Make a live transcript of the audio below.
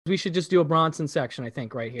We should just do a Bronson section, I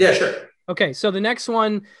think, right here. Yeah, sure. Okay, so the next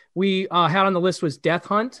one we had on the list was Death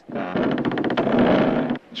Hunt.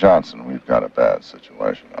 Johnson, we've got a bad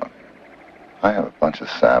situation out here. I have a bunch of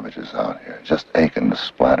savages out here just aching to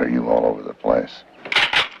splatter you all over the place.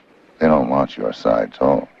 They don't want your side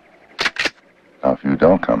told. Now, if you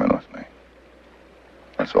don't come in with me,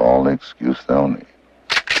 that's all the excuse they'll need.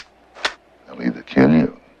 They'll either kill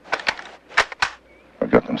you or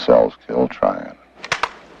get themselves killed trying.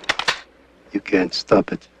 You can't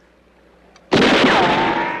stop it.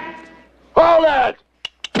 Hold it!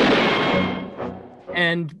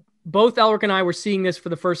 And both Elric and I were seeing this for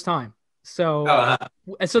the first time. So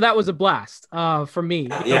so that was a blast for me.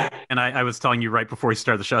 Yeah. And I was telling you right before we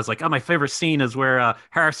started the show, I was like, oh, my favorite scene is where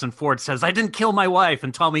Harrison Ford says, I didn't kill my wife.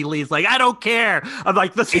 And Tommy Lee's like, I don't care. I'm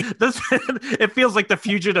like, this it feels like The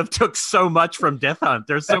Fugitive took so much from Death Hunt.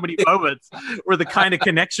 There's so many moments where the kind of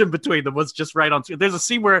connection between them was just right on screen. There's a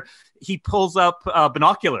scene where he pulls up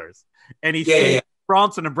binoculars and he sees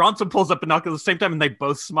Bronson, and Bronson pulls up binoculars at the same time and they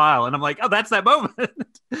both smile. And I'm like, oh, that's that moment.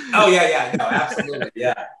 Oh, yeah. No, absolutely.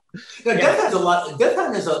 Yeah. No, Death Hunt is a lot. Death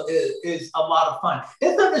Hunt is a lot of fun.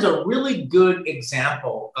 Death Hunt is a really good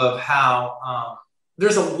example of how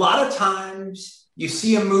there's a lot of times you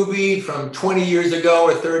see a movie from 20 years ago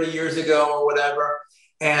or 30 years ago or whatever,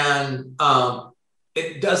 and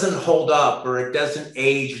it doesn't hold up or it doesn't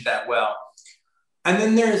age that well. And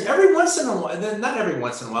then there's every once in a while, not every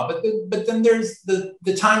once in a while, but then there's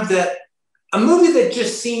the times that a movie that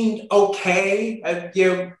just seemed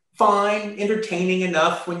okay, fine, entertaining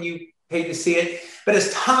enough when you pay to see it. But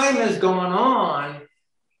as time has gone on,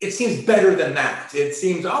 it seems better than that. It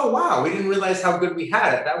seems, oh wow, we didn't realize how good we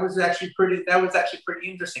had it. That was actually pretty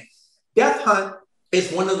interesting. Death Hunt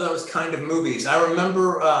is one of those kind of movies. I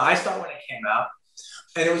remember I saw it when it came out,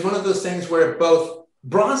 and it was one of those things where both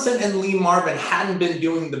Bronson and Lee Marvin hadn't been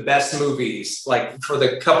doing the best movies like for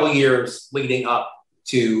the couple years leading up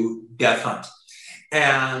to Death Hunt.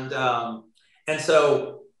 And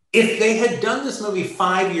so if they had done this movie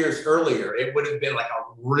 5 years earlier, it would have been like a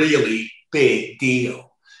really big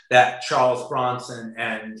deal that Charles Bronson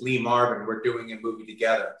and Lee Marvin were doing a movie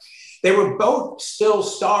together. They were both still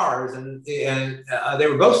stars, and they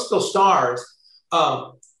were both still stars,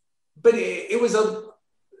 but it was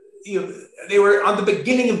they were on the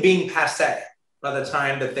beginning of being passé by the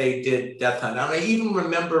time that they did Death Hunt. And I even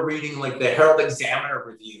remember reading like the Herald Examiner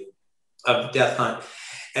review of Death Hunt,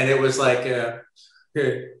 and it was like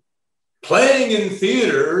playing in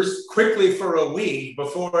theaters quickly for a week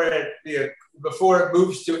before it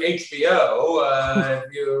moves to HBO.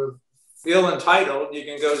 If you feel entitled, you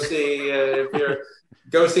can go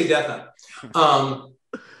see Death Hunt.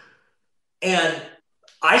 And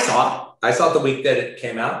I saw it the week that it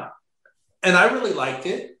came out, and I really liked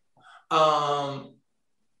it.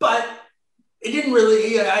 But it didn't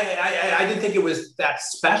really. I didn't think it was that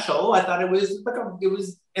special. I thought it was it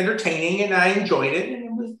was entertaining, and I enjoyed it, and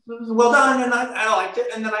it was well done, and I liked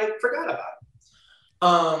it, and then I forgot about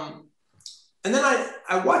it. And then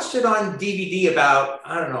I watched it on DVD about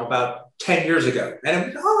 10 years ago,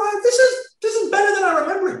 and it was, this is better than I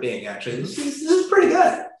remember it being. Actually, this is pretty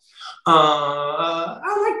good.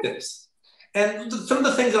 I like this. And some of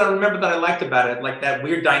the things that I remember that I liked about it, like that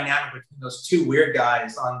weird dynamic between those two weird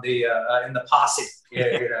guys on the in the posse,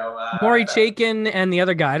 Maury Chaykin and the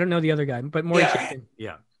other guy. I don't know the other guy, but Maury Chaykin.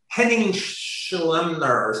 Yeah. Henning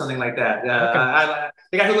Schlemmer or something like that.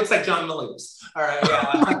 The guy who looks like John Milius. All right. Yeah.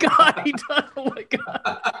 Oh my God, he does. Oh my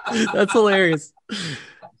God, that's hilarious.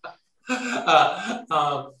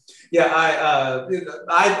 I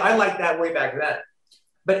liked that way back then.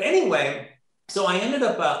 But anyway, so I ended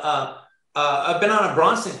up. I've been on a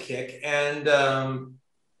Bronson kick, and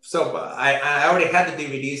so I already had the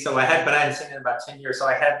DVD. But I hadn't seen it in about 10 years. So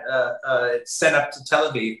I had it sent up to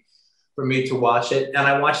Tel Aviv for me to watch it, and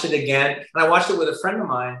I watched it again, and I watched it with a friend of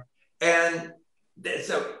mine, and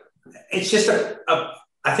so it's just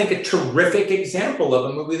I think a terrific example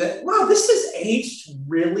of a movie that, wow, this has aged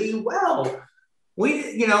really well.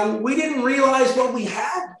 We didn't realize what we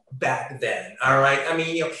had back then. All right, I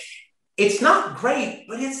mean, it's not great,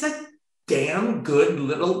 but it's a damn good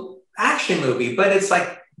little action movie. But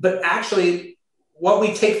actually, what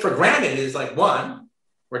we take for granted is like, one,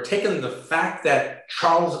 we're taking the fact that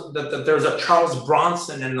that there's a Charles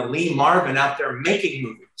Bronson and a Lee Marvin out there making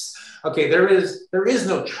movies. Okay, there is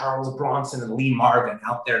no Charles Bronson and Lee Marvin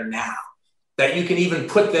out there now that you can even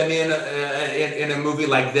put them in a movie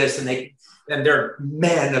like this, and they're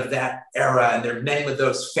men of that era, and they're men with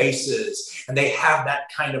those faces, and they have that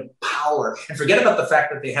kind of power. And forget about the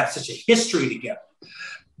fact that they have such a history together.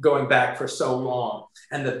 going back for so long.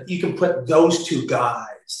 And you can put those two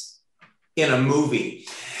guys in a movie.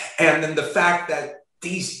 And then the fact that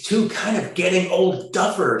these two kind of getting old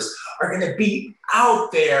duffers are going to be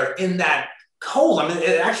out there in that cold. I mean,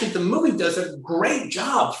 actually, the movie does a great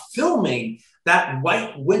job filming that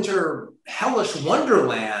white winter hellish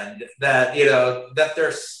wonderland that, that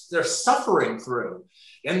they're suffering through,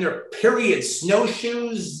 and their period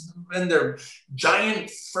snowshoes and their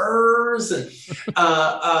giant furs, and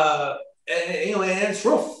and it's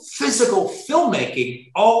real physical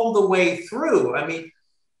filmmaking all the way through. I mean,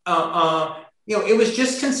 it was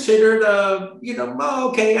just considered a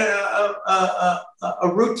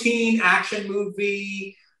routine action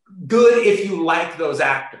movie, good if you like those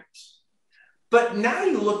actors. But now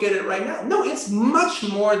you look at it right now. No, it's much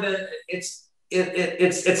more than it's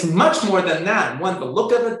much more than that. One, the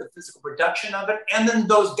look of it, the physical production of it, and then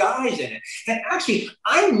those guys in it. And actually,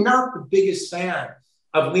 I'm not the biggest fan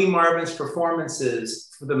of Lee Marvin's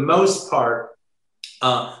performances for the most part.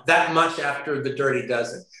 That much after The Dirty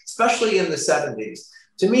Dozen, especially in the 70s.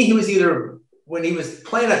 To me, he was either, when he was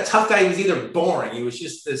playing a tough guy, he was either boring. He was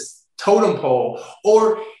just this totem pole,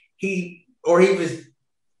 or he was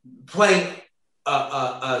playing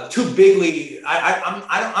too bigly.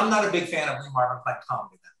 I'm not a big fan of Lee Marvin playing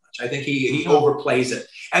comedy that much. I think he overplays it,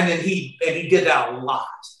 and then he did that a lot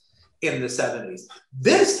in the 70s.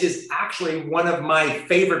 This is actually one of my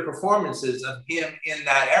favorite performances of him in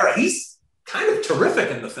that era. He's kind of terrific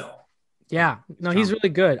in the film. Yeah, no, he's really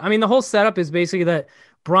good. I mean, the whole setup is basically that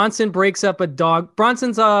Bronson breaks up a dog.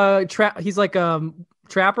 Bronson's he's like a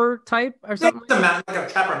trapper type or something. He's like a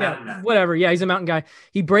trapper mountain guy. Whatever. Yeah, he's a mountain guy.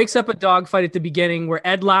 He breaks up a dog fight at the beginning where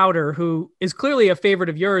Ed Lauter, who is clearly a favorite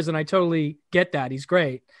of yours, and I totally get that. He's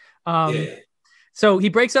great. So he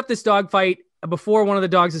breaks up this dog fight before one of the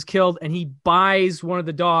dogs is killed, and he buys one of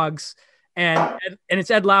the dogs, and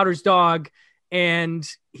it's Ed Lauter's dog, and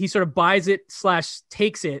he sort of buys it /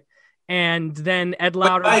 takes it, and then Ed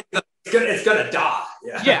Lauter... It's gonna die.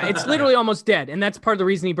 Yeah, it's literally almost dead, and that's part of the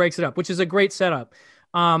reason he breaks it up, which is a great setup.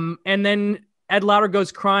 And then Ed Lauter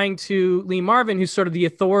goes crying to Lee Marvin, who's sort of the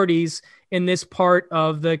authorities in this part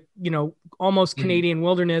of the almost Canadian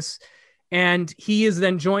wilderness, and he is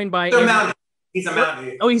then joined by... He's a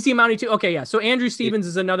Mountie. Oh, he's a Mountie too. Okay, yeah. So Andrew Stevens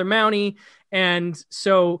is another Mountie, and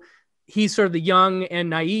so he's sort of the young and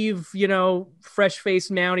naive,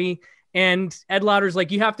 fresh-faced Mountie. And Ed Lauter's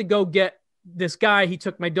like, you have to go get this guy. He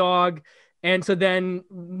took my dog. And so then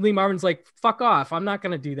Lee Marvin's like, fuck off. I'm not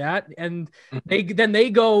going to do that. And they get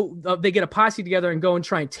a posse together and go and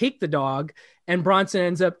try and take the dog. And Bronson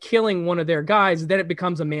ends up killing one of their guys. Then it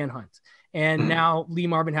becomes a manhunt. And now Lee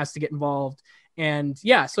Marvin has to get involved. And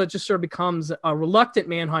so it just sort of becomes a reluctant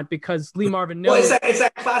manhunt because Lee Marvin knows. Well, it's a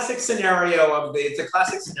classic scenario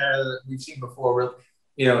that we've seen before, where,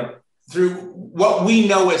 through what we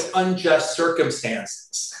know as unjust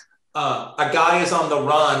circumstances, a guy is on the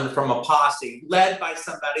run from a posse led by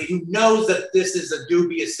somebody who knows that this is a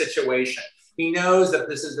dubious situation. He knows that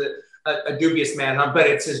this is a dubious manhunt, but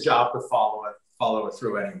it's his job to follow it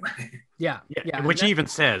through anyway. Yeah. Which he even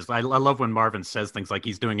says, I love when Marvin says things like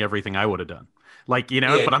he's doing everything I would have done.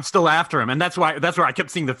 But I'm still after him. And that's where I kept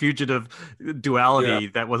seeing the fugitive duality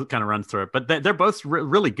that kind of runs through it. But they're both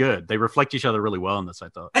really good. They reflect each other really well in this, I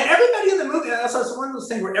thought. And everybody in the movie, that's one of those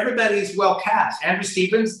things where everybody's well cast. Andrew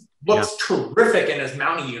Stevens looks terrific in his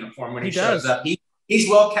Mountie uniform when he shows up. He's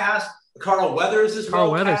well cast. Carl Weathers is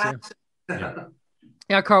well cast.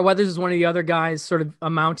 Yeah, Carl Weathers is one of the other guys, sort of a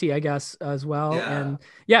Mountie, I guess, as well. And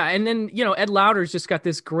then, Ed Lauter's just got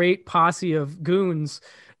this great posse of goons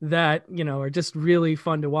that, are just really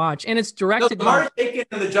fun to watch. And it's directed by Mark Aiken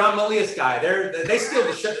and the John Milius guy. They steal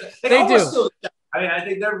the show. They do. Steal the show. I mean, I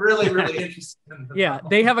think they're really, really interesting.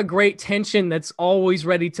 They have a great tension that's always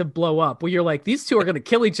ready to blow up, where you're like, these two are going to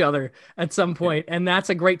kill each other at some point. And that's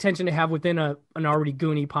a great tension to have within an already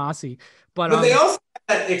goony posse. But they also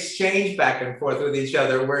have that exchange back and forth with each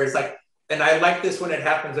other where it's like, and I like this when it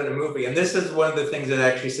happens in a movie. And this is one of the things that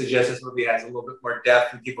actually suggests this movie has a little bit more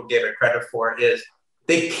depth than people gave it credit for, is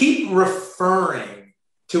they keep referring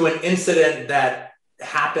to an incident that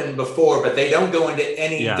happened before, but they don't go into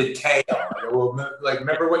any detail. Like,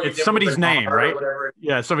 remember what you did? Somebody's name, right?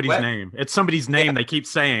 Yeah, somebody's name. It's somebody's name. They keep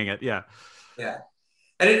saying it. Yeah. Yeah.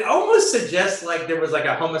 And it almost suggests like there was like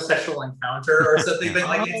a homosexual encounter or something, but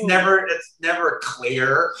like it's never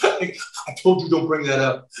clear. Like, I told you don't bring that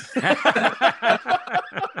up.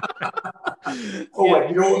 What,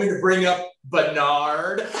 you don't want me to bring up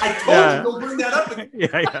Bernard? I told you don't bring that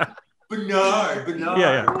up. Bernard.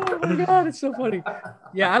 Yeah. Oh my God, it's so funny.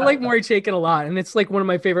 Yeah, I like Maury Chaykin a lot, and it's like one of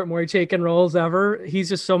my favorite Maury Chaykin roles ever. He's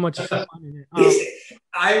just so much fun in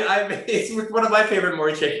it. It's one of my favorite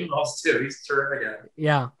Maury Chaykin roles too. He's terrific at it.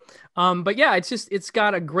 Yeah. But yeah, it's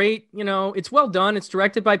got a great, it's well done. It's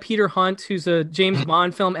directed by Peter Hunt, who's a James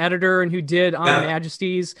Bond film editor and who did On Her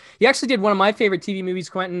Majesty's. He actually did one of my favorite TV movies,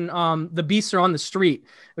 Quentin, The Beasts Are on the Street,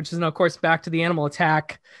 which is, of course, back to the animal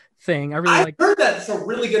attack thing. I've heard that. It's a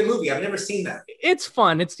really good movie. I've never seen that. It's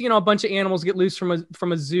fun. It's, a bunch of animals get loose from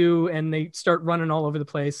a zoo and they start running all over the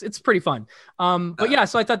place. It's pretty fun. But yeah,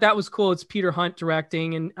 so I thought that was cool. It's Peter Hunt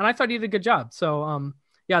directing, and I thought he did a good job. So,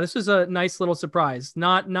 yeah, this was a nice little surprise.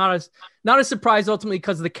 Not a surprise ultimately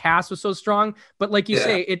because the cast was so strong, but like you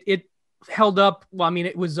say, it held up. Well, I mean,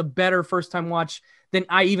 it was a better first time watch than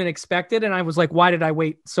I even expected, and I was like, why did I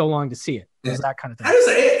wait so long to see it? It was that kind of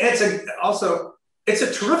thing. It's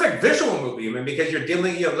a terrific visual movie. I mean, because you're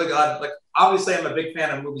dealing, like obviously I'm a big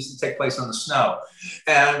fan of movies that take place on the snow,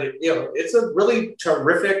 and it's a really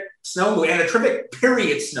terrific snow movie and a terrific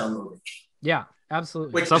period snow movie. Yeah,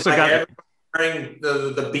 absolutely. Which also got wearing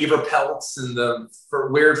the beaver pelts and the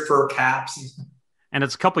weird fur caps. And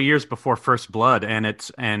it's a couple years before First Blood, and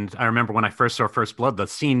I remember when I first saw First Blood, the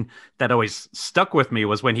scene that always stuck with me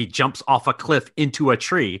was when he jumps off a cliff into a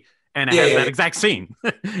tree. And it has that exact scene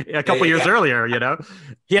a couple years earlier,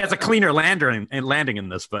 He has a cleaner landing in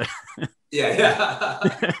this, but yeah.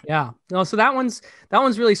 No, so that one's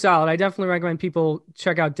really solid. I definitely recommend people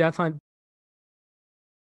check out Death Hunt